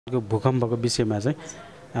भूकम्पको विषयमा चाहिँ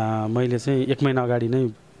मैले चाहिँ 1 महिना अगाडि नै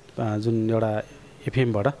जुन एउटा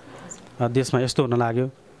एफएमबाट देशमा यस्तो हुन लाग्यो,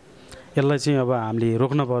 यसलाई चाहिँ अब हामीले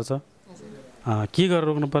रोक्नुपर्छ। के गरेर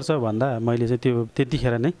रोक्नुपर्छ भन्दा मैले चाहिँ त्यो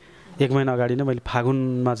त्यतिखेर नै 1 महिना अगाडि नै मैले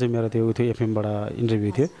फागुनमा चाहिँ मेरो त्यो एफएमबाट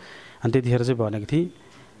इन्टरभ्यू थियो। अनि त्यतिखेर चाहिँ भनेको थिएँ,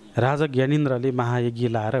 राजा ज्ञानेन्द्रले महायज्ञ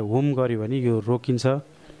लाएर होम गर्यो भने यो रोकिन्छ,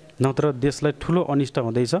 नत्र देशलाई ठुलो अनिष्ट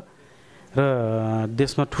हुँदैछ र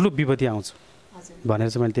देशमा ठुलो विपत्ति आउँछ भनेर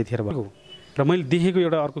चाहिँ मैले त्यतिखेर भनेको। र मैले देखेको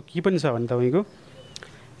एउटा अर्को के पनि छ भने तपाईँको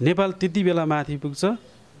नेपाल त्यति बेला माथि पुग्छ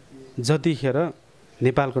जतिखेर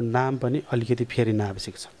नेपालको नाम पनि अलिकति फेरिन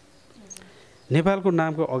आवश्यक छ। नेपालको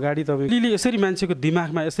नामको अगाडि तपाईँले यसरी मान्छेको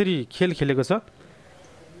दिमागमा यसरी खेल खेलेको छ,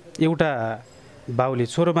 एउटा बाउले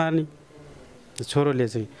छोरो मार्ने, छोरोले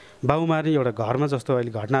चाहिँ बाउ मार्ने, एउटा घरमा जस्तो अहिले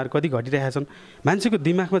घटनाहरू कति घटिरहेका छन्। मान्छेको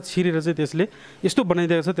दिमागमा छिरेर चाहिँ त्यसले यस्तो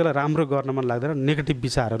बनाइदिएको छ, त्यसलाई राम्रो गर्न मन लाग्दैन, नेगेटिभ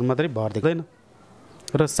विचारहरू मात्रै भर देख्दैन।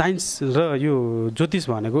 र साइन्स र यो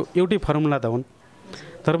ज्योतिष भनेको एउटै फर्मुला त हुन्,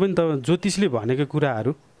 तर पनि त ज्योतिषले भनेको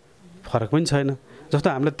कुराहरू फरक पनि छैन। जस्तो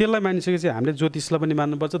हामीलाई त्यसलाई मानिसकेपछि हामीले ज्योतिषलाई पनि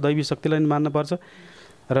मान्नुपर्छ, दैवी शक्तिलाई पनि मान्नुपर्छ।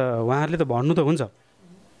 र उहाँहरूले त भन्नु त हुन्छ,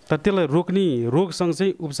 तर त्यसलाई रोक्ने, रोगसँग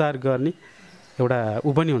चाहिँ उपचार गर्ने एउटा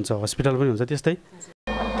ऊ पनि हुन्छ, हस्पिटल पनि हुन्छ। त्यस्तै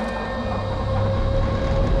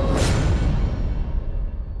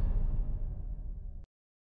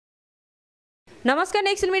नमस्कार,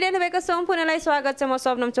 नेक्स्ट मिडिया तपाईँको सम्पूर्णलाई स्वागत छ। म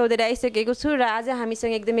सबनम चौधरी आइसकेको छु र आज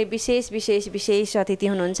हामीसँग एकदमै विशेष अतिथि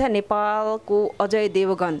हुनुहुन्छ नेपालको अजय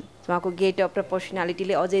देवगन। उहाँको गेटअप र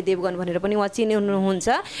पर्सनालिटीले अजय देवगन भनेर पनि उहाँ चिन्नुहुन्छ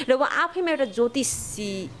र उहाँ आफैमा एउटा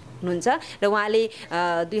ज्योतिषी हुनुहुन्छ र उहाँले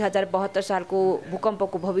 2072 सालको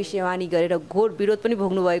भूकम्पको भविष्यवाणी गरेर घोर विरोध पनि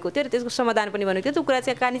भोग्नु भएको थियो र त्यसको समाधान पनि भनेको थियो। त्यो कुरा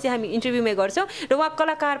चाहिँ कहानी चाहिँ हामी इन्टरभ्यूमै गर्छौँ र उहाँ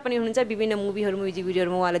कलाकार पनि हुनुहुन्छ, विभिन्न मुभीहरू, म्युजिक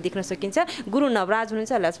भिडियोहरूमा उहाँलाई देख्न सकिन्छ। गुरु नवराज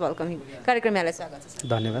हुनुहुन्छ। लेट्स वेलकम हिम। कार्यक्रम यहाँलाई स्वागत छ।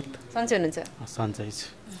 धन्यवाद। सन्चै हुनुहुन्छ? सन्चै छु।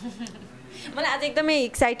 मलाई आज एकदमै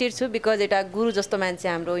एक्साइटेड छु बिकज एउटा गुरु जस्तो मान्छे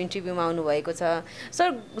हाम्रो इन्टरभ्यूमा आउनुभएको छ। सर,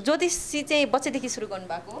 ज्योतिषी चाहिँ बच्चैदेखि सुरु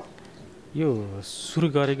गर्नुभएको? यो सुरु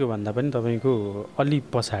गरेको भन्दा पनि तपाईँको अलि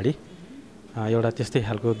पछाडि एउटा त्यस्तै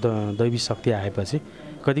खालको दैवी शक्ति आएपछि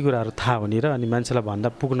कति कुराहरू थाहा हुने र अनि मान्छेलाई भन्दा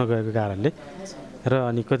पुग्न गएको कारणले र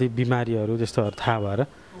अनि कति बिमारीहरू त्यस्तोहरू थाहा भएर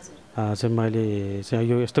चाहिँ मैले चाहिँ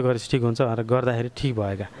यो यस्तो गरेपछि ठिक हुन्छ भनेर गर्दाखेरि ठिक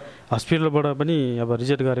भएका, हस्पिटलबाट पनि अब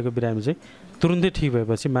रिजेक्ट गरेको बिरामी चाहिँ तुरुन्तै ठिक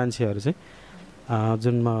भएपछि मान्छेहरू चाहिँ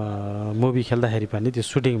जुन म मुभी खेल्दाखेरि पनि त्यो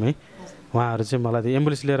सुटिङमै उहाँहरू चाहिँ मलाई त्यो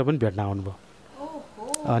एम्बुलेन्स लिएर पनि भेट्न आउनुभयो।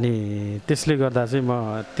 अनि त्यसले गर्दा चाहिँ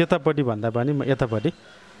म त्यतापट्टि भन्दा पनि म यतापट्टि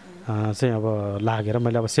चाहिँ अब लागेर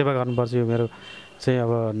मैले अब सेवा गर्नुपर्छ। यो मेरो चाहिँ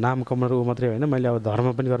अब नाम कमाउनु ऊ मात्रै होइन, मैले अब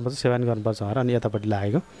धर्म पनि गर्नुपर्छ, सेवा पनि गर्नुपर्छ भनेर अनि यतापट्टि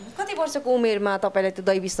लागेको। कति वर्षको उमेरमा तपाईँलाई त्यो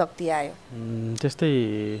दैवी शक्ति आयो? त्यस्तै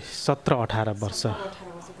 17-18 वर्ष।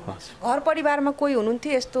 घर परिवारमा कोही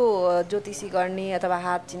हुनुहुन्थ्यो यस्तो ज्योतिषी गर्ने अथवा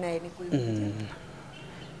हात चिना हेर्ने कोही?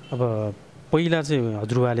 अब पहिला चाहिँ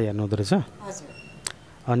हजुरबाले हेर्नु हुँदो रहेछ।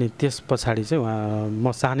 अनि त्यस पछाडि चाहिँ उहाँ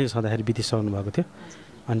म सानै छँदाखेरि बितिसक्नु भएको थियो।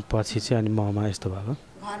 अनि पछि चाहिँ अनि ममा यस्तो भएको।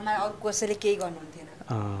 घरमा अरू कसैले केही गर्नुहुन्थेन?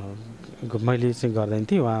 मैले चाहिँ गर्दैन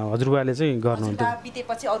थिएँ, उहाँ हजुरबाले चाहिँ गर्नुहुन्थ्यो।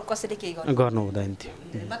 बितेपछि अरू कसैले केही गर्नु हुँदैन थियो।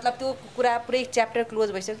 मतलब त्यो कुरा पुरै च्याप्टर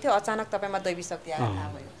क्लोज भइसक्यो थियो, अचानक तपाईँमा दैवी शक्ति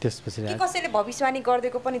आयो। त्यसपछि कसैले भविष्यवाणी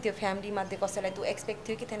गरिदिएको पनि थियो फ्यामिलीमध्ये? कसैलाई त्यो एक्सपेक्ट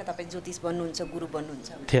थियो कि थिएन तपाईँ ज्योतिष बन्नुहुन्छ, गुरु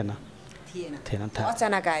बन्नुहुन्छ? थिएन।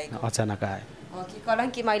 अचानक आयो? अचानक आयो।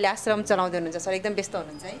 कलङ्की मैले आश्रम चलाउँदै हुनुहुन्छ सर, एकदम व्यस्त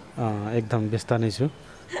हुनुहुन्छ है? एकदम व्यस्त नै छु।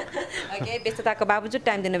 ओके, व्यस्तताको बावजुद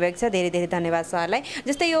टाइम दिनुभएको छ, धेरै धेरै धन्यवाद सरलाई।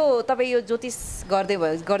 जस्तै यो तपाईँ यो ज्योतिष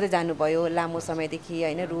गर्दै जानुभयो लामो समयदेखि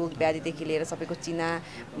होइन, रोग व्याधिदेखि लिएर सबैको चिना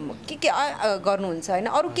के गर्नुहुन्छ होइन,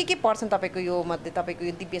 अरू के पर्छन् तपाईँको यो मध्ये? तपाईँको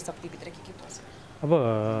यो दिव्य शक्तिभित्र के पर्छ? अब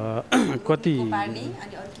कति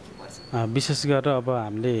विशेष गरेर अब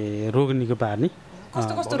हामीले रोग निको पार्ने,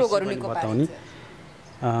 कस्तो रोगहरू निको बताउने,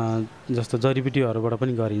 जस्तो जडीबुटीहरूबाट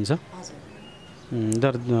पनि गरिन्छ।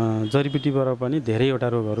 जडीबुटीबाट पनि धेरैवटा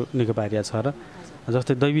रोगहरू निको पारिया छ र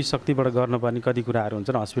जस्तै दैवी शक्तिबाट गर्नुपर्ने कति कुराहरू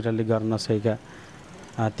हुन्छन् हस्पिटलले गर्न नसकेका,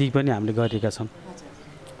 ती पनि हामीले गरिएका छन्।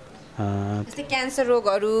 जस्तै क्यान्सर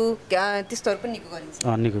रोगहरू त्यस्तोहरू पनि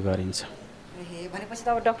निको गरिन्छ। भनेपछि त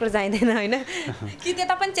अब डक्टर जाइँदैन होइन कि?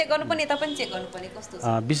 त्यता पनि चेक गर्नुपर्ने, यता पनि चेक गर्नुपर्ने, कस्तो?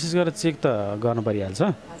 विशेष गरेर चेक त गर्नु परिहाल्छ,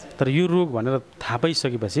 तर यो रोग भनेर थाहा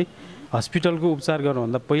पाइसकेपछि हस्पिटलको उपचार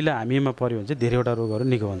गर्नुभन्दा पहिला हामीमा पऱ्यो भने चाहिँ धेरैवटा रोगहरू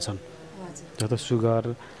निको हुन्छन्। जस्तो सुगर,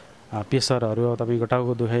 प्रेसरहरू, तपाईँको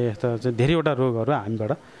टाउको दुखाइ, यस्ता चाहिँ धेरैवटा रोगहरू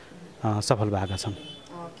हामीबाट सफल भएका छन्।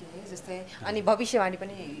 अनि भविष्यवाणी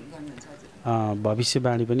पनि गर्नुहुन्छ?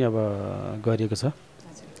 भविष्यवाणी पनि अब गरिएको छ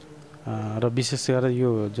र विशेष गरेर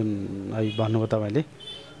यो जुन भन्नुभयो तपाईँले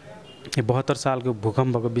 72 सालको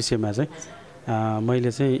भूकम्पको विषयमा चाहिँ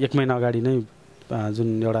मैले चाहिँ 1 महिना अगाडि नै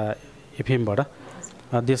जुन एउटा एफएमबाट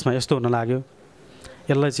देशमा यस्तो हुन लाग्यो,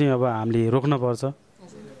 यसलाई चाहिँ अब हामीले रोक्नुपर्छ।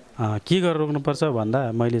 के गरेर रोक्नुपर्छ भन्दा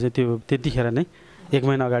मैले चाहिँ त्यो त्यतिखेर नै 1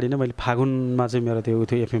 महिना अगाडि नै मैले फागुनमा चाहिँ मेरो त्यो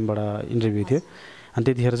एफएमबाट इन्टरभ्यू थियो। अनि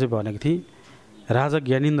त्यतिखेर चाहिँ भनेको थिएँ राजा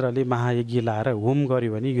ज्ञानेन्द्रले महायज्ञ लाएर होम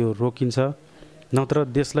गर्यो भने यो रोकिन्छ,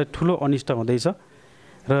 नत्र देशलाई ठुलो अनिष्ट हुँदैछ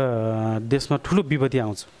र देशमा ठुलो विपत्ति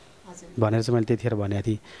आउँछ भनेर चाहिँ मैले त्यतिखेर भनेको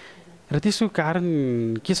थिएँ। र त्यसको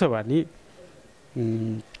कारण के छ भने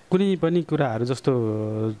कुनै पनि कुराहरू जस्तो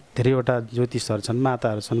धेरैवटा ज्योतिषहरू छन्,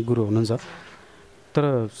 माताहरू छन्, गुरु हुनुहुन्छ,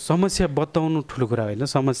 तर समस्या बताउनु ठुलो कुरा होइन,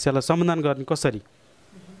 समस्यालाई समाधान गर्ने कसरी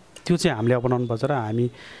त्यो चाहिँ हामीले अपनाउनु पर्छ। र हामी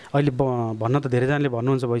अहिले भन्न त धेरैजनाले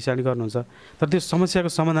भन्नुहुन्छ भविष्यवाणी गर्नुहुन्छ, तर त्यो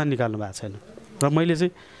समस्याको समाधान निकाल्नु भएको छैन। र मैले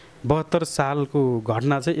चाहिँ 72 सालको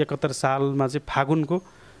घटना चाहिँ 71 सालमा चाहिँ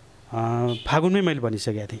फागुनमै मैले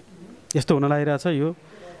भनिसकेको थिएँ यस्तो हुन लागिरहेछ, यो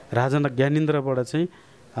राजा ज्ञानेन्द्रबाट चाहिँ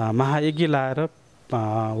महायज्ञ लाएर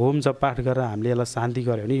होम जप पाठ गरेर हामीले यसलाई शान्ति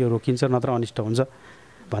गऱ्यो भने यो रोकिन्छ, नत्र अनिष्ट हुन्छ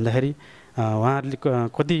भन्दाखेरि उहाँहरूले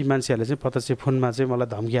कति मान्छेहरूले चाहिँ प्रत्यक्ष फोनमा चाहिँ मलाई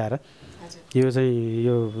धम्क्याएर यो चाहिँ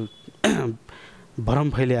यो भरम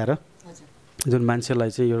फैल्याएर जुन मान्छेलाई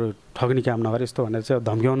चाहिँ यो ठग्ने काम नगरे यस्तो भनेर चाहिँ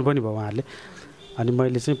धम्क्याउनु पनि भयो उहाँहरूले। अनि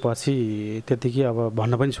मैले चाहिँ पछि त्यतिकै अब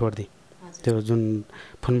भन्न पनि छोडिदिएँ, त्यो जुन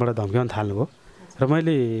फोनबाट धम्क्याउन थाल्नुभयो। र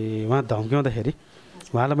मैले उहाँ धम्क्याउँदाखेरि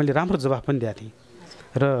उहाँलाई मैले राम्रो जवाफ पनि दिएको थिएँ।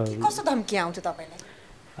 र कस्तो धम्की आउँछ तपाईँलाई?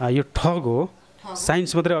 यो ठग हो,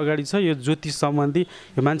 साइन्स मात्रै अगाडि छ, यो ज्योतिष सम्बन्धी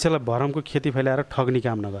यो मान्छेलाई भरमको खेती फैलाएर ठग्ने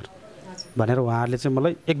काम नगर भनेर उहाँहरूले चाहिँ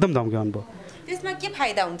मलाई एकदम धम्क्याउनु भयो। त्यसमा के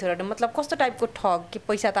फाइदा हुन्थ्यो र मतलब कस्तो टाइपको ठग, कि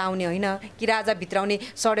पैसा त आउने होइन कि राजा भित्राउने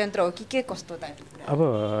षड्यन्त्र हो कि के कस्तो टाइपको? अब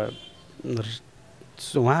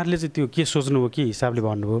उहाँहरूले चाहिँ त्यो के सोच्नुभयो, के हिसाबले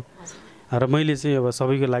भन्नुभयो। र मैले चाहिँ अब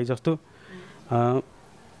सबैको लागि जस्तो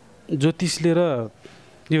ज्योतिषले र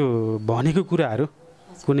यो भनेको कुराहरू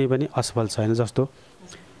कुनै पनि असफल छैन। जस्तो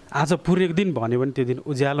आज पूर्णेको दिन भन्यो भने त्यो दिन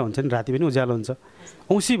उज्यालो हुन्छ नि, राति पनि उज्यालो हुन्छ।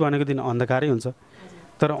 औँसी भनेको दिन अन्धकारै हुन्छ,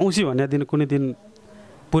 तर औँसी भन्ने दिन कुनै दिन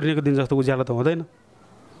पूर्णेको दिन जस्तो उज्यालो त हुँदैन।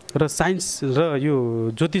 र साइन्स र यो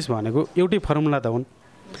ज्योतिष भनेको एउटै फर्मुला त हुन्,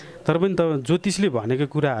 तर पनि त ज्योतिषले भनेको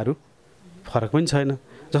कुराहरू फरक पनि छैन।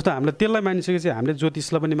 जस्तो हामीलाई त्यसलाई मानिसकेपछि हामीले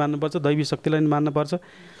ज्योतिषलाई पनि मान्नुपर्छ, दैवी शक्तिलाई पनि मान्नुपर्छ।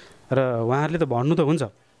 र उहाँहरूले त भन्नु त हुन्छ,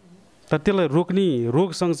 तर त्यसलाई रोक्ने,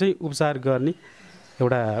 रोगसँग चाहिँ उपचार गर्ने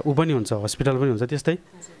एउटा पनि हुन्छ, हस्पिटल पनि हुन्छ। त्यस्तै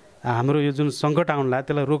हाम्रो यो जुन सङ्कट आउनु लाग्यो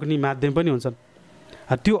त्यसलाई रोक्ने माध्यम पनि हुन्छन्।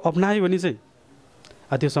 त्यो अप्नायो भने चाहिँ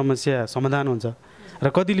त्यो समस्या समाधान हुन्छ। र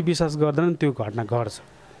कतिले विश्वास गर्दैनन् त्यो घटना घट्छ।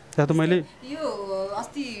 जस्तो मैले यो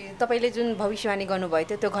अस्ति तपाईँले जुन भविष्यवाणी गर्नुभएको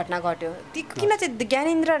थियो त्यो घटना घट्यो, किन चाहिँ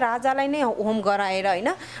ज्ञानेन्द्र राजालाई नै होम गराएर होइन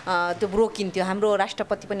त्यो रोकिन्थ्यो? हाम्रो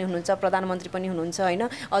राष्ट्रपति पनि हुनुहुन्छ, प्रधानमन्त्री पनि हुनुहुन्छ होइन,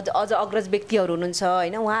 अझ अग्रज व्यक्तिहरू हुनुहुन्छ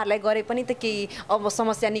होइन, उहाँहरूलाई गरे पनि त केही अब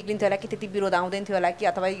समस्या निक्लिन्थ्यो होला कि त्यति विरोध आउँदैन थियो होला कि,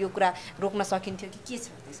 अथवा यो कुरा रोक्न सकिन्थ्यो कि के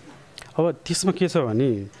छ त्यसमा? अब त्यसमा के छ भने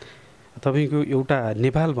तपाईँको एउटा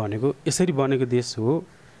नेपाल भनेको यसरी बनेको देश हो,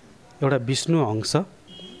 एउटा विष्णु अंश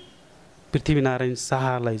पृथ्वीनारायण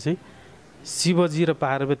शाहलाई चाहिँ शिवजी र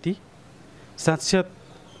पार्वती साक्षात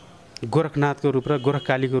गोरखनाथको रूप र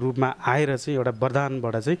गोरखकालीको रूपमा आएर चाहिँ एउटा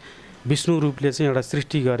वरदानबाट चाहिँ विष्णु रूपले चाहिँ एउटा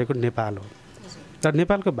सृष्टि गरेको नेपाल हो। तर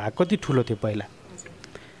नेपालको भाग कति ठुलो थियो पहिला,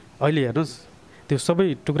 अहिले हेर्नुहोस् त्यो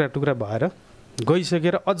सबै टुक्रा टुक्रा भएर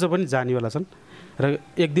गइसकेर अझ पनि जानेवाला छन्। र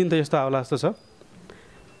एक दिन त यस्तो आउला जस्तो छ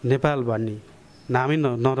नेपाल भन्ने नामै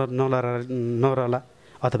नरला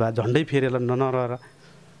अथवा झन्डै फेरेर नरला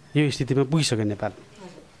यो स्थितिमा पुगिसक्यो नेपाल।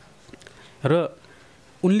 र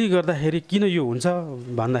उनले गर्दाखेरि किन यो हुन्छ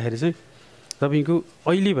भन्दाखेरि चाहिँ तपाईँको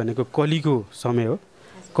अहिले भनेको कलीको समय हो।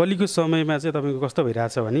 कलीको समयमा चाहिँ तपाईँको कस्तो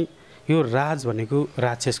भइरहेछ भने यो राज भनेको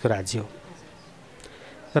राक्षसको राज्य हो।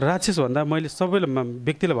 राक्षस भन्दा मैले सबैलाई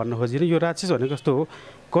व्यक्तिलाई भन्न खोजिनँ, यो राक्षस भनेको कस्तो हो,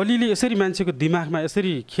 कलीले यसरी मान्छेको दिमागमा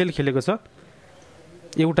यसरी खेल खेलेको छ।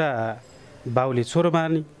 एउटा बाउले छोरो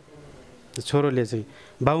मार्ने, छोरोले चाहिँ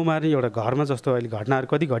बाउ मार्ने, एउटा घरमा जस्तो अहिले घटनाहरू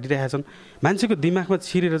कति घटिरहेका छन्। मान्छेको दिमागमा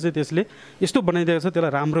छिरेर चाहिँ त्यसले यस्तो बनाइदिएको छ,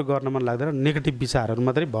 त्यसलाई राम्रो गर्न मन लाग्दैन, नेगेटिभ विचारहरू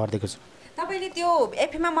मात्रै भरिदिएको छ। तपाईँले त्यो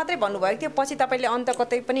एफएममा मात्रै भन्नुभएको थियो, पछि तपाईँले अन्त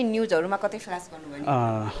कतै पनि न्युजहरूमा कतै फ्ल्यास गर्नुभयो?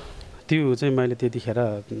 त्यो चाहिँ मैले त्यतिखेर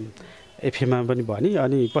एफएममा पनि भने,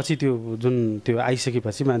 अनि पछि त्यो जुन त्यो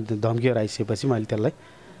आइसकेपछि धम्कीहरू आइसकेपछि मैले त्यसलाई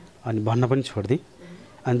अनि भन्न पनि छोडिदिएँ।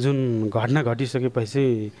 अनि जुन घटना घटिसकेपछि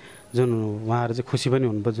जुन उहाँहरू चाहिँ खुसी पनि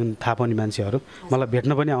हुनुभयो, जुन थाहा पाउने मान्छेहरू मलाई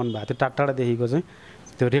भेट्न पनि आउनु भएको थियो, टाढादेखिको चाहिँ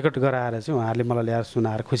त्यो रेकर्ड गराएर चाहिँ उहाँहरूले मलाई ल्याएर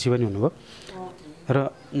सुनाएर खुसी पनि हुनुभयो। र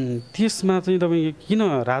त्यसमा चाहिँ तपाईँ किन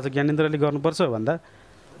राजा ज्ञानेन्द्रले गर्नुपर्छ भन्दा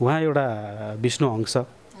उहाँ एउटा विष्णु अंश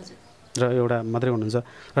र एउटा मात्रै हुनुहुन्छ।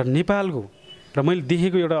 र नेपालको र मैले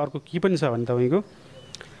देखेको एउटा अर्को के पनि छ भने तपाईँको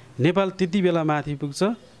नेपाल त्यति बेला माथि पुग्छ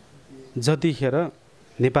जतिखेर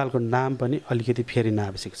नेपालको नाम पनि अलिकति फेरि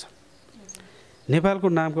नआवश्यक छ। नेपालको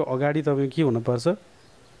नामको अगाडि तपाईँको के हुनुपर्छ,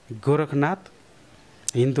 गोरखनाथ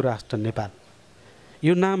हिन्दू राष्ट्र नेपाल।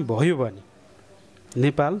 यो नाम भयो भने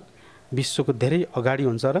नेपाल विश्वको धेरै अगाडि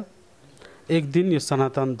हुन्छ र एक दिन यो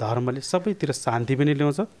सनातन धर्मले सबैतिर शान्ति पनि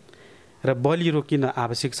ल्याउँछ र बलि रोकिन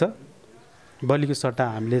आवश्यक छ। बलिको सट्टा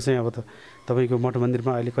हामीले चाहिँ अब त तपाईँको मठ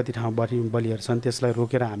मन्दिरमा अहिले कति ठाउँ बलिहरू छन्, त्यसलाई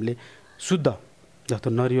रोकेर हामीले शुद्ध जस्तो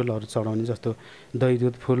नरिवलहरू चढाउने, जस्तो दही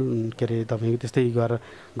दुध फुल के अरे तपाईँको त्यस्तै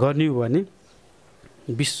गर्ने हो भने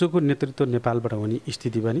विश्वको नेतृत्व नेपालबाट हुने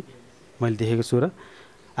स्थिति पनि मैले देखेको छु। र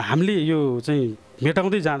हामीले यो चाहिँ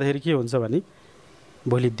मेटाउँदै जाँदाखेरि के हुन्छ भने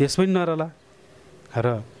भोलि देश पनि नरहला र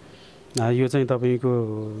यो चाहिँ तपाईँको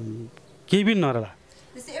केही पनि नरहला।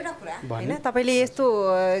 त्यस्तै एउटा कुरा होइन, तपाईँले यस्तो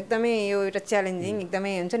एकदमै यो एउटा च्यालेन्जिङ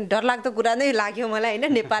एकदमै हुन्छ नि डरलाग्दो कुरा नै लाग्यो मलाई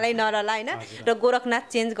होइन, नेपालै नरहला होइन र गोरखनाथ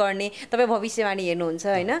चेन्ज गर्ने तपाईँ भविष्यवाणी हेर्नुहुन्छ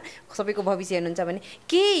होइन, सबैको भविष्य हेर्नुहुन्छ भने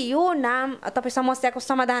के यो नाम तपाईँ समस्याको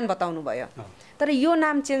समाधान बताउनु भयो, तर यो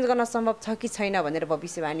नाम चेन्ज गर्न सम्भव छ कि छैन भनेर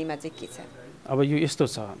भविष्यवाणीमा चाहिँ के छ? अब यो यस्तो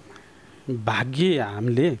छ, भाग्य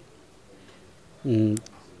हामीले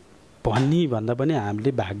भन्ने भन्दा पनि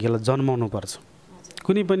हामीले भाग्यलाई जन्माउनु पर्छ।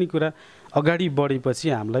 कुनै पनि कुरा अगाडि बढेपछि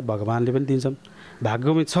हामीलाई भगवान्ले पनि दिन्छन्।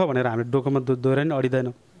 भाग्यमै छ भनेर हामीले डोकोमा दोहोऱ्याएर पनि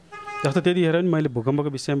अडिँदैनौँ। जस्तो त्यतिखेर पनि मैले भूकम्पको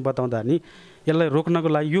विषयमा बताउँदा नि यसलाई रोक्नको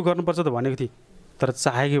लागि यो गर्नुपर्छ त भनेको थिएँ, तर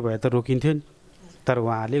चाहेको भए त रोकिन्थ्यो नि, तर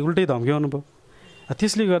उहाँहरूले उल्टै धम्क्याउनु भयो।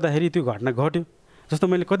 त्यसले गर्दाखेरि त्यो घटना घट्यो। जस्तो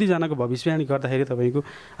मैले कतिजनाको भविष्यवाणी गर्दाखेरि तपाईँको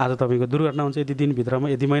आज तपाईँको दुर्घटना हुन्छ यति दिनभित्रमा,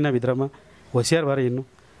 यति महिनाभित्रमा, होसियार भएर हिँड्नु।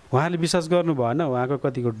 उहाँले विश्वास गर्नु भएन, उहाँको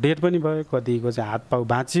कतिको डेट पनि भयो, कतिको चाहिँ हात पाउ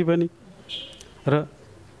भाँची पनि, र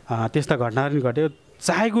त्यस्ता घटनाहरू पनि घट्यो।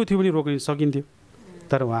 चाहेको थियो पनि रोक्न सकिन्थ्यो,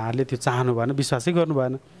 तर उहाँहरूले त्यो चाहनु भएन, विश्वासै गर्नु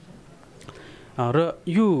भएन। र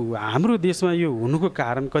यो हाम्रो देशमा यो हुनुको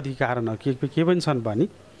कारण कति कारणहरू के पनि छन् भने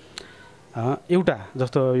एउटा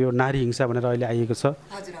जस्तो यो नारी हिंसा भनेर अहिले आइएको छ,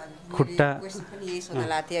 खुट्टा यही सुन्न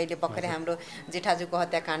लाग्थ्यो। अहिले भर्खरै हाम्रो जेठाजुको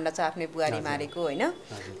हत्याकाण्ड छ, आफ्नै बुहारी मारेको होइन।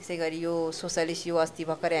 त्यसै गरी यो सोसलिस्ट यो अस्ति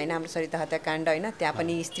भर्खरै होइन हाम्रो सरिता हत्याकाण्ड होइन, त्यहाँ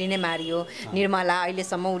पनि स्त्री नै मारियो, निर्मला,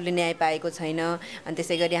 अहिलेसम्म उसले न्याय पाएको छैन। अनि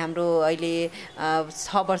त्यसै गरी हाम्रो अहिले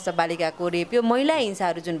 6 वर्ष बालिकाको रेप, यो महिला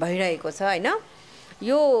हिंसाहरू जुन भइरहेको छ होइन,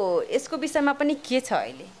 यो यसको विषयमा पनि के छ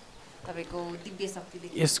अहिले तपाईँको दिव्य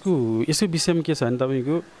शक्तिले? यसको विषयमा के छ भने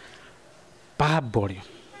तपाईँको पाप बढ्यो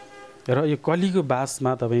र यो कलीको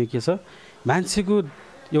बासमा तपाईँको के छ, मान्छेको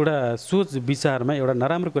एउटा सोच विचारमा एउटा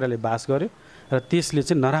नराम्रो कुराले बास गर्यो र त्यसले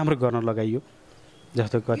चाहिँ नराम्रो गर्न लगाइयो।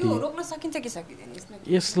 जस्तो कति रोक्न सकिन्छ कि सकिँदैन?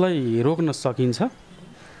 यसलाई रोक्न सकिन्छ।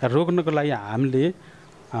 रोक्नको लागि हामीले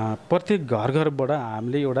प्रत्येक घरबाट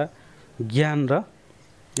हामीले एउटा ज्ञान र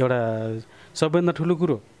एउटा सबैभन्दा ठुलो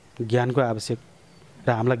कुरो ज्ञानको आवश्यक, र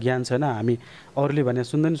हामीलाई ज्ञान छैन, हामी अरूले भने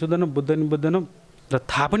सुन्दैनौँ, बुझ्दैनौँ र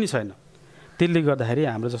थाहा पनि छैन। त्यसले गर्दाखेरि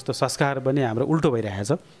हाम्रो जस्तो संस्कार पनि हाम्रो उल्टो भइरहेको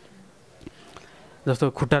छ।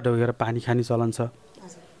 जस्तो खुट्टा ढोगेर पानी खाने चलन छ,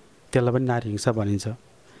 त्यसलाई पनि नारी हिंसा भनिन्छ।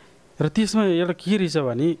 र त्यसमा एउटा के रहेछ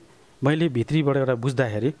भने मैले भित्रीबाट एउटा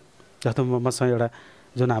बुझ्दाखेरि जस्तो मसँग एउटा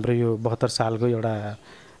जुन हाम्रो यो 72 सालको एउटा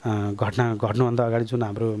घटना घट्नुभन्दा अगाडि जुन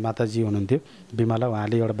हाम्रो माताजी हुनुहुन्थ्यो बिमला,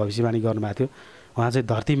 उहाँले एउटा भविष्यवाणी गर्नुभएको थियो। उहाँ चाहिँ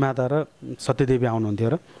धरती माता र सत्यदेवी आउनुहुन्थ्यो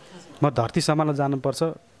र म धरती सम्हाल्न जानुपर्छ,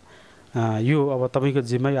 यो अब तपाईँको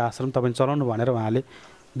जिम्मा यो आश्रम तपाईँ चलाउनु भनेर उहाँले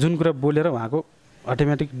जुन कुरा बोलेर उहाँको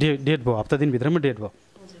अटोमेटिक डेट भयो, हप्ता दिनभित्रमै डेट भयो।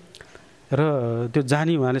 र त्यो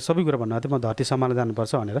जानी उहाँले सबै कुरा भन्नुभएको थियो, म धरती सम्हाल्न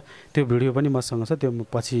जानुपर्छ भनेर। त्यो भिडियो पनि मसँग छ, त्यो म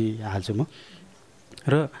पछि हाल्छु म।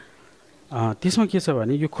 र त्यसमा के छ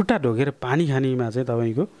भने यो खुट्टा ढोगेर पानी खानेमा चाहिँ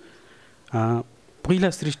तपाईँको पहिला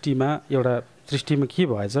सृष्टिमा के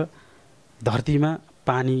भएछ, धरतीमा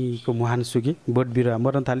पानीको मुहान सुके, बोट बिरुवा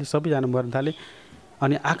मर्न थाले, सबैजना मर्न थाले,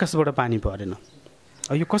 अनि आकाशबाट पानी परेन।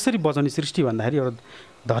 यो कसरी बचाउने सृष्टि भन्दाखेरि एउटा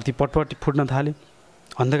धरती पटपट फुट्न थाल्यो,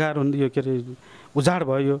 अन्धकार यो के अरे उजाड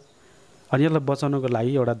भयो यो। अनि यसलाई बचाउनको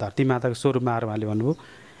लागि एउटा धरती माताको स्वरूपमा आएर उहाँले भन्नुभयो,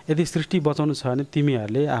 यदि सृष्टि बचाउनु छ भने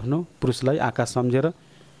तिमीहरूले आफ्नो पुरुषलाई आकाश सम्झेर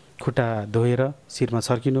खुट्टा धोएर शिरमा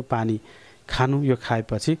छर्किनु, पानी खानु, यो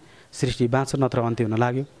खाएपछि सृष्टि बाँच्छ, नत्र अन्त्य हुन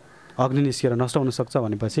लाग्यो, अग्नि निस्केर नष्ट हुनसक्छ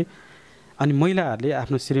भनेपछि अनि महिलाहरूले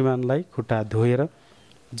आफ्नो श्रीमानलाई खुट्टा धोएर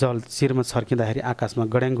जल शिरमा छर्किँदाखेरि आकाशमा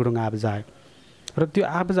गड्याङ गुडुङ आवाज आयो र त्यो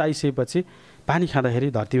आवाज आइसकेपछि पानी खाँदाखेरि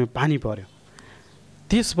धरतीमा पानी पर्यो।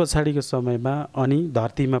 त्यस पछाडिको समयमा अनि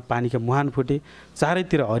धरतीमा पानीका मुहान फुटे,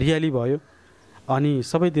 चारैतिर हरियाली भयो अनि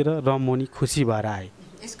सबैतिर रमोनी खुसी भएर आए।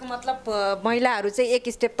 यसको मतलब महिलाहरू चाहिँ एक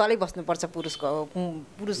स्टेप तलै बस्नुपर्छ पुरुषको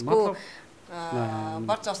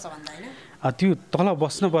वर्चस्व भन्दा हैन, त्यो तल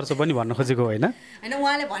बस्नुपर्छ पनि भन्न खोजेको होइन। हैन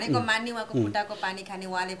उहाँले भनेको मान्ने, उहाँको खुट्टाको पानी खाने,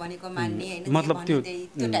 उहाँले भनेको मान्ने हैन, मतलब त्यो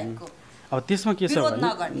टाइपको। अब त्यसमा के छ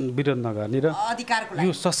भने विरोध नगर्ने र अधिकारको लागि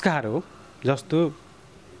यो संस्कार हो। जस्तो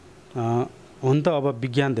हुन त अब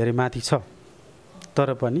विज्ञान धेरै माथि छ,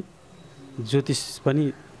 तर पनि ज्योतिष पनि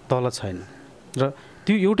तल छैन र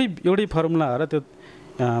त्यो एउटै फर्मुला हो र त्यो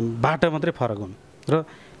बाटो मात्रै फरक हुन् र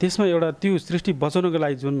त्यसमा एउटा त्यो सृष्टि बचाउनको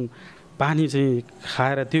लागि जुन पानी चाहिँ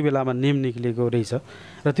खाएर त्यो बेलामा नेम निक्लेको रहेछ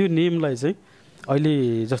र त्यो नेमलाई चाहिँ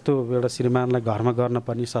अहिले जस्तो एउटा श्रीमानलाई घरमा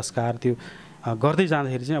गर्नुपर्ने संस्कार त्यो गर्दै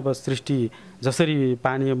जाँदाखेरि चाहिँ अब सृष्टि जसरी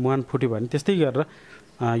पानी मुहान फुट्यो भने त्यस्तै गरेर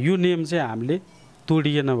यो नेम चाहिँ हामीले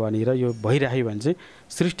तोडिएन भनेर यो भइराख्यो भने चाहिँ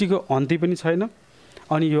सृष्टिको अन्त्य पनि छैन।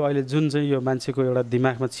 अनि यो अहिले जुन चाहिँ यो मान्छेको एउटा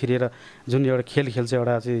दिमागमा छिरेर जुन एउटा खेल खेल्छ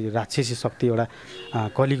एउटा चाहिँ राक्षसी शक्ति एउटा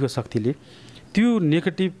कलीको शक्तिले त्यो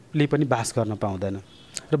नेगेटिभले पनि बास गर्न पाउँदैन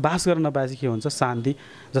र बास गर्न नपाएपछि के हुन्छ शान्ति।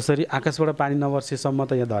 जसरी आकाशबाट पानी नवर्सेसम्म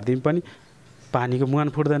त यहाँ धरतीमा पनि पानीको मुहान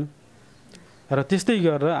फुट्दैन र त्यस्तै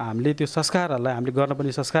गरेर हामीले त्यो संस्कारहरूलाई हामीले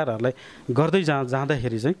गर्नुपर्ने संस्कारहरूलाई गर्दै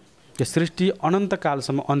जाँदाखेरि चाहिँ यो सृष्टि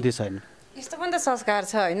अनन्तकालसम्म अन्त्य छैन। यस्तो पनि त संस्कार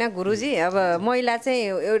छ होइन गुरुजी। अब महिला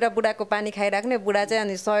चाहिँ एउटा बुढाको पानी खाइराख्ने बुढा चाहिँ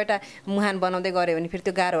अनि 100वटा मुहान बनाउँदै गऱ्यो भने फेरि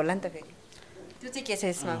त्यो गाह्रो होला नि त। फेरि त्यो चाहिँ के छ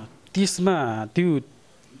यसमा? त्यसमा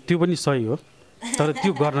त्यो पनि सही हो तर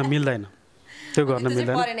त्यो गर्न मिल्दैन। त्यो गर्न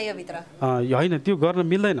मिल्दैन होइन, त्यो गर्न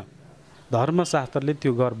मिल्दैन। धर्मशास्त्रले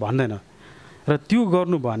त्यो भन्दैन र त्यो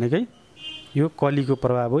गर्नु भनेकै यो कलीको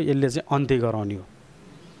प्रभाव हो। यसले चाहिँ अन्त्य गराउने हो।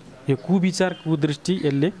 यो कुविचार कुदृष्टि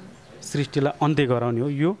यसले सृष्टिलाई अन्त्य गराउने हो।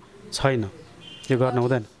 यो छैन, यो गर्न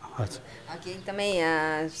हुँदैन। हजुर एकदमै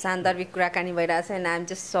सान्दर्भिक कुराकानी भइरहेको छ। आइम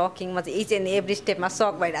चाहिँ सकिङ, म चाहिँ इच एन्ड एभ्री स्टेपमा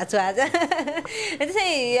सक भइरहेको छु आज। त्यसै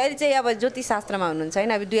अहिले चाहिँ अब ज्योतिषशास्त्रमा हुनुहुन्छ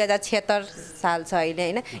होइन। अब 2076 साल छ अहिले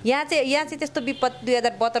होइन। यहाँ चाहिँ त्यस्तो विपत्ति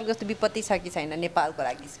 2072 जस्तो विपत्ति छ कि छैन नेपालको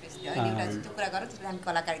लागि स्पेसली? त्यो कुरा गरौँ, त्यसपछि हामी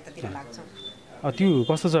कलाकारितातिर लाग्छौँ। त्यो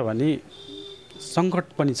कस्तो छ भने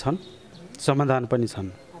सङ्कट पनि छन्, समाधान पनि छन्।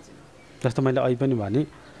 जस्तो मैले अहिले पनि भने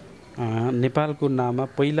नेपालको नाममा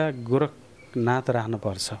पहिला गोरखनाथ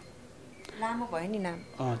राख्नुपर्छ। लामो भयो नि नाम।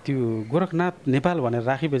 त्यो गोरखनाथ नेपाल भनेर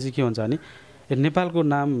राखेपछि के हुन्छ भने नेपालको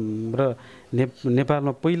नाम र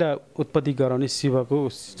नेपालमा पहिला उत्पत्ति गराउने शिवको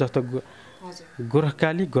जस्तो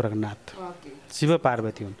गोरखकाली गोरखनाथ शिव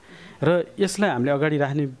पार्वती हुन् र यसलाई हामीले अगाडि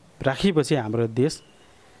राखेपछि हाम्रो देश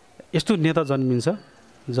यस्तो नेता जन्मिन्छ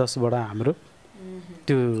जसबाट हाम्रो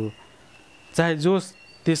त्यो चाहे जोस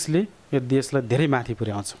त्यसले यो देशलाई धेरै माथि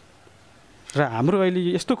पुर्याउँछ। र हाम्रो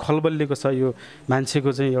अहिले यस्तो खलबलिएको छ यो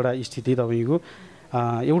मान्छेको चाहिँ एउटा स्थिति तपाईँको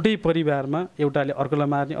एउटै परिवारमा एउटाले अर्कोलाई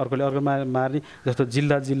मार्ने अर्कोले अर्कोलाई मार्ने जस्तो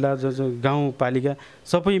जिल्ला गाउँपालिका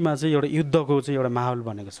सबैमा चाहिँ एउटा युद्धको चाहिँ एउटा माहौल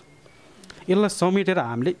बनेको छ। यसलाई समेटेर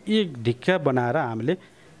हामीले एक ढिक्का बनाएर हामीले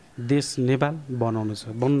देश नेपाल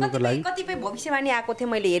बनाउनुको लागि कतिपय भविष्यवाणी आएको थियो,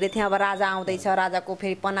 मैले हेरेको थिएँ। अब राजा आउँदैछ, राजाको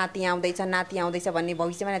फेरि पनाति आउँदैछ, नाति आउँदैछ भन्ने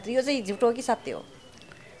भविष्यवाणी थियो। यो चाहिँ झुटो हो कि सत्य हो?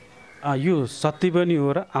 यो सत्य पनि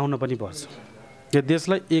हो र आउन पनि पर्छ। यो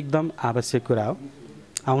देशलाई एकदम आवश्यक कुरा हो,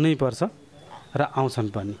 आउनै पर्छ र आउँछन्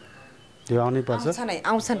पनि। त्यो आउनै पर्छ,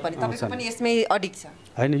 आउँछन् पनि। तपाईको पनि यसमै अडिक छ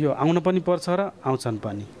हैन? यो आउन पनि पर्छ र आउँछन्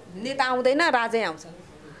पनि। नेता आउँदैन, राजै आउँछ।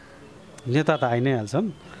 नेता त आइ नै हाल्छन्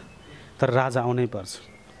तर राजा आउनै पर्छ।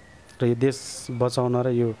 र यो देश बचाउन र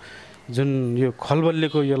यो जुन यो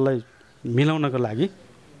खलबलिएको यसलाई मिलाउनको लागि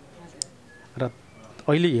र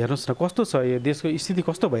अहिले हेर्नुहोस् न कस्तो छ यो देशको स्थिति,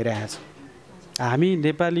 कस्तो भइरहेको छ। हामी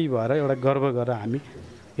नेपाली भएर एउटा गर्व गरेर हामी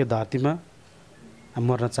यो धरतीमा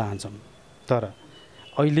मर्न चाहन्छौँ। तर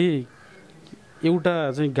अहिले एउटा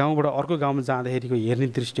चाहिँ गाउँबाट अर्को गाउँमा जाँदाखेरिको हेर्ने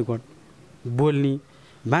दृष्टिकोण, बोल्ने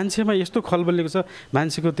मान्छेमा यस्तो खलबलिएको छ।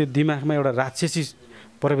 मान्छेको त्यो दिमागमा एउटा राक्षसी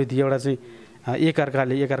प्रवृत्ति, एउटा चाहिँ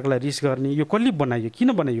एकअर्कालाई रिस गर्ने, यो कसले बनायो,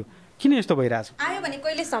 किन बनायो, किन यस्तो भइरहेछ? आयो भने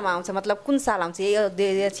कहिलेसम्म आउँछ? मतलब कुन साल आउँछ? यो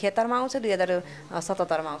 2076 आउँछ,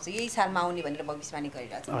 2077 आउँछ, यही सालमा आउने भनेर भविष्यवाणी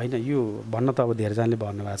गरिरहेछ? होइन, यो भन्न त अब धेरैजनाले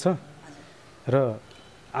भन्नुभएको छ र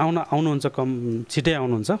आउनुहुन्छ, कम छिटै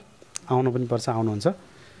आउनुहुन्छ, आउनु पनि पर्छ, आउनुहुन्छ।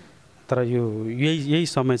 तर यही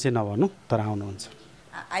समय चाहिँ नभनौँ, तर आउनुहुन्छ।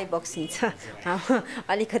 बक्सिन्छ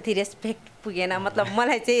अलिकति रेस्पेक्ट पुगेन। मतलब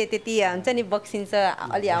मलाई चाहिँ त्यति हुन्छ नि, बक्सिन्छ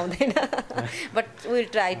अलि आउँदैन। But will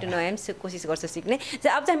try to know, कोसिस गर्छु सिक्ने।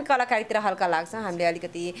 अब चाहिँ हामी कलाकारीतिर हल्का लाग्छ। हामीले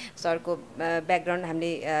अलिकति सरको ब्याकग्राउन्ड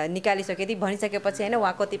हामीले निकालिसके थियौँ, भनिसकेपछि होइन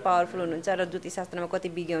उहाँ कति पावरफुल हुनुहुन्छ र ज्योतिषशास्त्रमा कति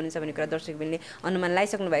विज्ञ हुनुहुन्छ भन्ने कुरा दर्शकबिनले अनुमान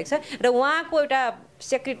लगाइसक्नु भएको छ। र उहाँको एउटा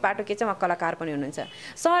सेक्रेट पाटो के छ, उहाँ कलाकार पनि हुनुहुन्छ।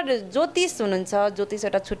 सर ज्योतिष हुनुहुन्छ, ज्योतिष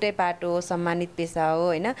एउटा छुट्टै पाटो हो, सम्मानित पेसा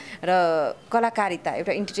हो होइन। र कलाकारिता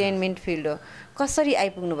एउटा इन्टरटेनमेन्ट फिल्ड हो। कसरी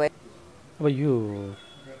आइपुग्नु भयो? अब यो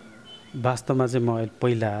वास्तवमा चाहिँ म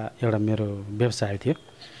पहिला एउटा मेरो व्यवसाय थियो।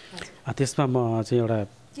 त्यसमा म चाहिँ एउटा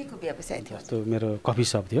के को व्यवसाय थियो? जस्तो मेरो कफी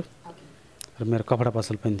सप थियो र मेरो कपडा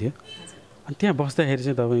पसल पनि थियो। अनि त्यहाँ बस्दाखेरि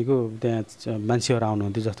चाहिँ तपाईँको त्यहाँ मान्छेहरू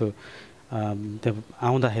आउनुहुन्थ्यो। जस्तो त्यहाँ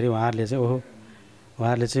आउँदाखेरि उहाँहरूले चाहिँ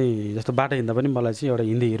उहाँहरूले चाहिँ जस्तो बाटो हिँड्दा पनि मलाई चाहिँ एउटा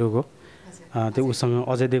हिन्दी हिरोको त्यो उसँग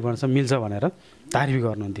अजय देवगनसँग मिल्छ भनेर तारिफ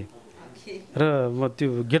गर्नुहुन्थ्यो र म त्यो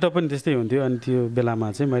गेटअप पनि त्यस्तै हुन्थ्यो अनि त्यो बेलामा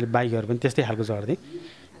चाहिँ मैले बाइकहरू पनि त्यस्तै खालको चढ्थेँ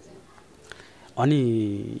अनि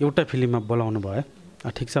एउटा फिल्ममा बोलाउनु भयो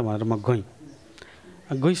ठिक छ भनेर म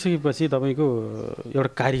गइसकेपछि तपाईँको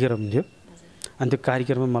एउटा कार्यक्रम थियो अनि त्यो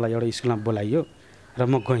कार्यक्रममा मलाई एउटा स्कुलमा बोलाइयो र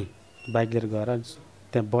म गएँ बाइक लिएर गएर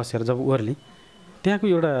त्यहाँ बसेर जब ओर्लेँ त्यहाँको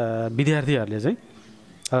एउटा विद्यार्थीहरूले चाहिँ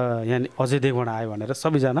यहाँ अजय देवगन आयो भनेर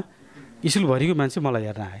सबैजना स्कुलभरिको मान्छे मलाई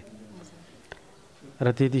हेर्न आए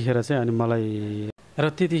र त्यतिखेर चाहिँ अनि मलाई र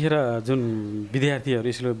त्यतिखेर जुन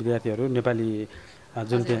विद्यार्थीहरू स्कुलको विद्यार्थीहरू नेपाली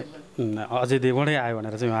जुन त्यहाँ अजय देवगनै आयो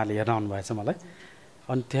भनेर चाहिँ उहाँले हेर्न आउनुभएछ मलाई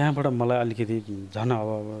अनि त्यहाँबाट मलाई अलिकति झन् अब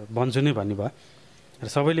बन्छु नै भन्ने भयो र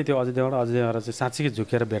सबैले त्यो अजय देवगन चाहिँ साँच्चीकै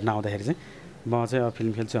झुकेर भेट्न आउँदाखेरि चाहिँ म चाहिँ अब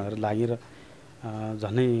फिल्म खेल्छु भनेर लागि र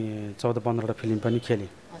झन्डै 14-15वटा फिल्म पनि खेलेँ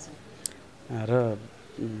र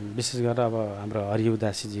विशेष गरेर अब हाम्रो हरि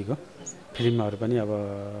उदासीजीको फिल्महरू पनि अब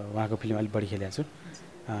उहाँको फिल्म अलिक बढी खेलेको छु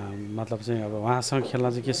मतलब चाहिँ अब उहाँसँग खेल्न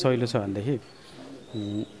चाहिँ के सहिलो छ भनेदेखि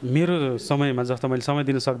मेरो समयमा जस्तो मैले समय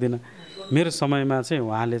दिन सक्दिनँ मेरो समयमा चाहिँ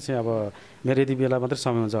उहाँले चाहिँ अब मेरो यति बेला मात्रै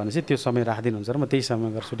समय हुन्छ भने चाहिँ त्यो समय राखिदिनुहुन्छ र म त्यही समयमा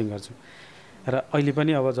गएर सुटिङ गर्छु र अहिले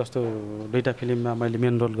पनि अब जस्तो 2टा फिल्ममा मैले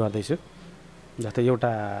मेन रोल गर्दैछु जस्तै एउटा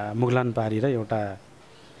मुगलान पारी र एउटा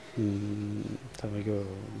तपाईँको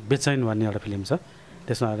बेचैन भन्ने एउटा फिल्म छ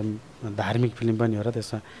त्यसमा धार्मिक फिल्म पनि हो र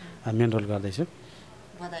त्यसमा मेन रोल गर्दैछु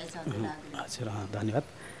हजुर धन्यवाद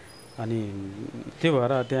अनि त्यो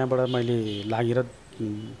भएर त्यहाँबाट मैले लागेर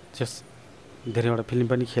त्यस धेरैवटा फिल्म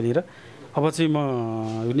पनि खेलेर अब चाहिँ म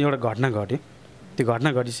एउटा घटना घट्यो त्यो घटना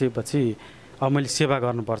घटिसकेपछि अब मैले सेवा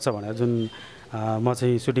गर्नुपर्छ भनेर जुन म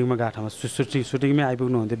चाहिँ सुटिङमा गएको ठाउँमा सुटिङमै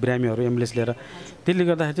आइपुग्नु हुन्थ्यो बिरामीहरू एम्बुलेन्स लिएर त्यसले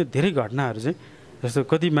गर्दाखेरि चाहिँ धेरै घटनाहरू चाहिँ जस्तो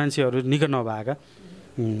कति मान्छेहरू निको नभएका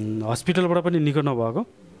हस्पिटलबाट पनि निको नभएको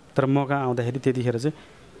तर मौका आउँदाखेरि त्यतिखेर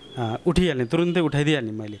चाहिँ उठिहाल्ने तुरुन्तै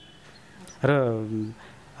उठाइदिइहाल्ने मैले र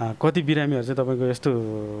कति बिरामीहरू चाहिँ तपाईँको यस्तो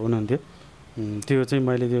हुनुहुन्थ्यो त्यो चाहिँ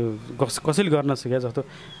मैले त्यो कसैले गर्न सके जस्तो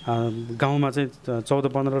गाउँमा चाहिँ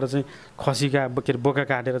 14-15वटा चाहिँ खसीका के अरे बोका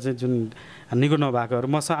काटेर चाहिँ जुन निको नभएकोहरू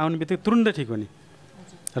मसँग आउने बित्तिकै तुरुन्तै ठिक हुने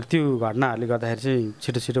र त्यो घटनाहरूले गर्दाखेरि चाहिँ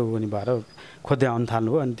छिटो छिटो हुने भएर खोज्दै आउनु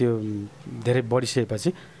थाल्नुभयो अनि त्यो धेरै बढिसकेपछि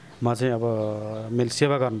म चाहिँ अब मैले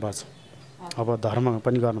सेवा गर्नुपर्छ अब धर्म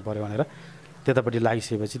पनि गर्नु पऱ्यो भनेर त्यतापट्टि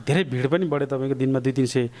लागिसकेपछि धेरै भिड पनि बढ्यो तपाईँको दिनमा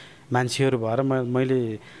 200-300 मान्छेहरू भएर मैले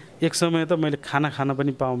एक समय त मैले खाना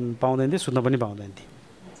पनि पाउँदैन थिएँ सुत्न पनि पाउँदैन थिएँ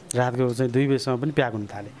रातको चाहिँ 2 बजीसम्म पनि प्याक हुन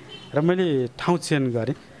थालेँ र मैले ठाउँ चेन्ज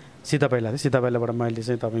गरेँ सीतापाइलाबाट मैले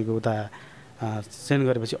चाहिँ तपाईँको उता चेन्ज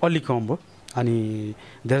गरेपछि अलिक कम भयो अनि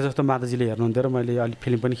धेरै जस्तो माताजीले हेर्नुहुन्थ्यो र मैले अलिक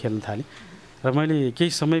फिल्म पनि खेल्न थालेँ र मैले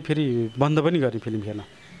केही समय फेरि बन्द पनि गरेँ फिल्म खेल्न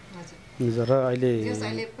र अहिले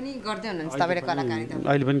पनि गर्दै हुनुहुन्छ तपाईले कलाकारिता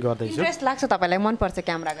अहिले पनि गर्दैछु इन्ट्रेस्ट लाग्छ तपाईलाई मन पर्छ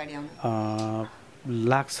क्यामेरा अगाडि आउन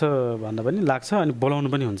लाग्छ भन्दा पनि लाग्छ अनि बोलाउनु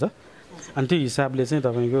पनि हुन्छ अनि त्यो हिसाबले चाहिँ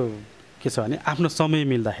तपाईँको के छ भने आफ्नो समय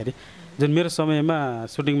मिल्दाखेरि जुन मेरो समयमा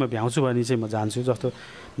सुटिङमा भ्याउँछु भने चाहिँ म जान्छु जस्तो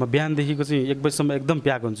म बिहानदेखिको चाहिँ 1 बजीसम्म एकदम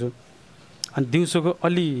प्याक हुन्छु अनि दिउँसोको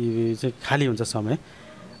अलि चाहिँ खाली हुन्छ समय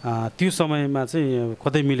त्यो समयमा चाहिँ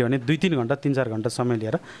कतै मिल्यो भने 2-3 घन्टा 3-4 घन्टा समय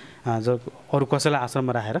लिएर जो अरू कसैलाई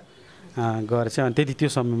आश्रममा राखेर गएर चाहिँ अनि त्यति त्यो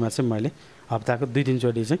समयमा चाहिँ मैले हप्ताको 2-3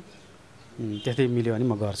 चोटि चाहिँ त्यस्तै मिल्यो भने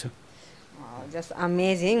म गर्छु जस्ट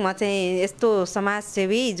अमेजिङ म चाहिँ यस्तो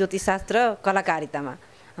समाजसेवी ज्योतिषशास्त्र कलाकारितामा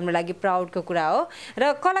हाम्रो लागि प्राउडको कुरा हो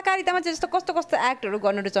र कलाकारितामा चाहिँ जस्तो कस्तो कस्तो एक्टहरू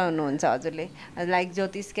गर्न रुचाउनुहुन्छ हजुरले लाइक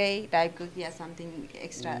ज्योतिषकै टाइपको कि समथिङ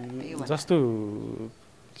एक्स्ट्रा जस्तो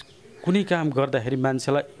कुनै काम गर्दाखेरि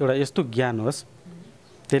मान्छेलाई एउटा यस्तो ज्ञान होस्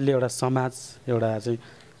त्यसले एउटा समाज एउटा चाहिँ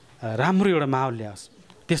राम्रो एउटा माहौल ल्याओस्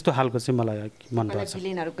त्यस्तो खालको चाहिँ मलाई मन पर्छ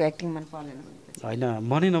भिलेनहरुको एक्टिङ मन पर्दैन हैन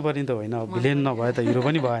मनै नपर्ने त होइन भिलेन नभए त हिरो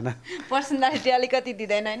पनि भएन पर्सनालिटी अलिकति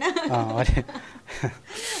दिदैन हैन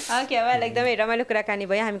ओके वेल एकदमै रमाइलो कुराकानी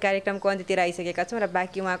भयो हामी कार्यक्रमको अन्त्यतिर आइसकेका छौं र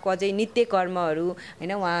बाँकी उहाँको अझै नित्य कर्महरू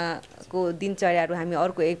हैन उहाँको दिनचर्याहरू हामी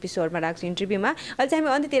अर्को एपिसोडमा राख्छौं इन्टरभ्यूमा अहिले चाहिँ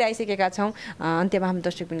हामी अन्त्यतिर आइसकेका छौं अन्त्यमा हाम्रो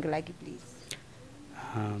दर्शकबिनको लागि प्लिज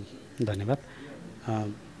धन्यवाद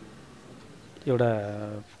एउटा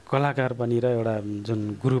कलाकार पनि र एउटा जुन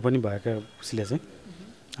गुरु पनि भएका उसले चाहिँ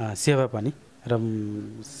सेवा पनि र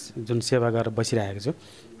जुन सेवा गरेर बसिरहेको छु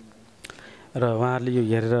र उहाँहरूले यो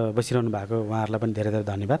हेरेर बसिरहनु भएको उहाँहरूलाई पनि धेरै धेरै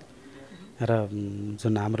धन्यवाद र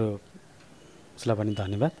जुन हाम्रो उसलाई पनि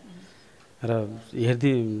धन्यवाद र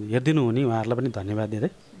हेरिदिनु हुने उहाँहरूलाई पनि धन्यवाद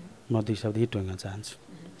दिँदै म 2 शब्द टुङ्ग्न चाहन्छु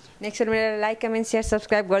नेक्स्ट मेरो लाइक कमेन्ट सेयर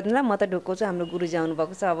सब्सक्राइब गरिदिनु ल। म त ढुक्को छु, हाम्रो गुरुजी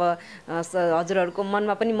आउनुभएको छ। अब हजुरहरूको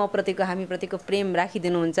मनमा पनि म प्रतिको हामी प्रतिको प्रेम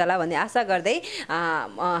राखिदिनुहुन्छ होला भन्ने आशा गर्दै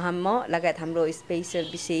म लगायत हाम्रो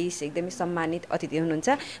स्पेसल विशेष एकदमै सम्मानित अतिथि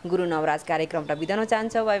हुनुहुन्छ गुरु नवराज कार्यक्रमबाट बिदा हुन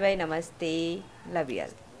चाहन्छ। बाई बाई, नमस्ते, लभ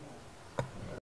यु।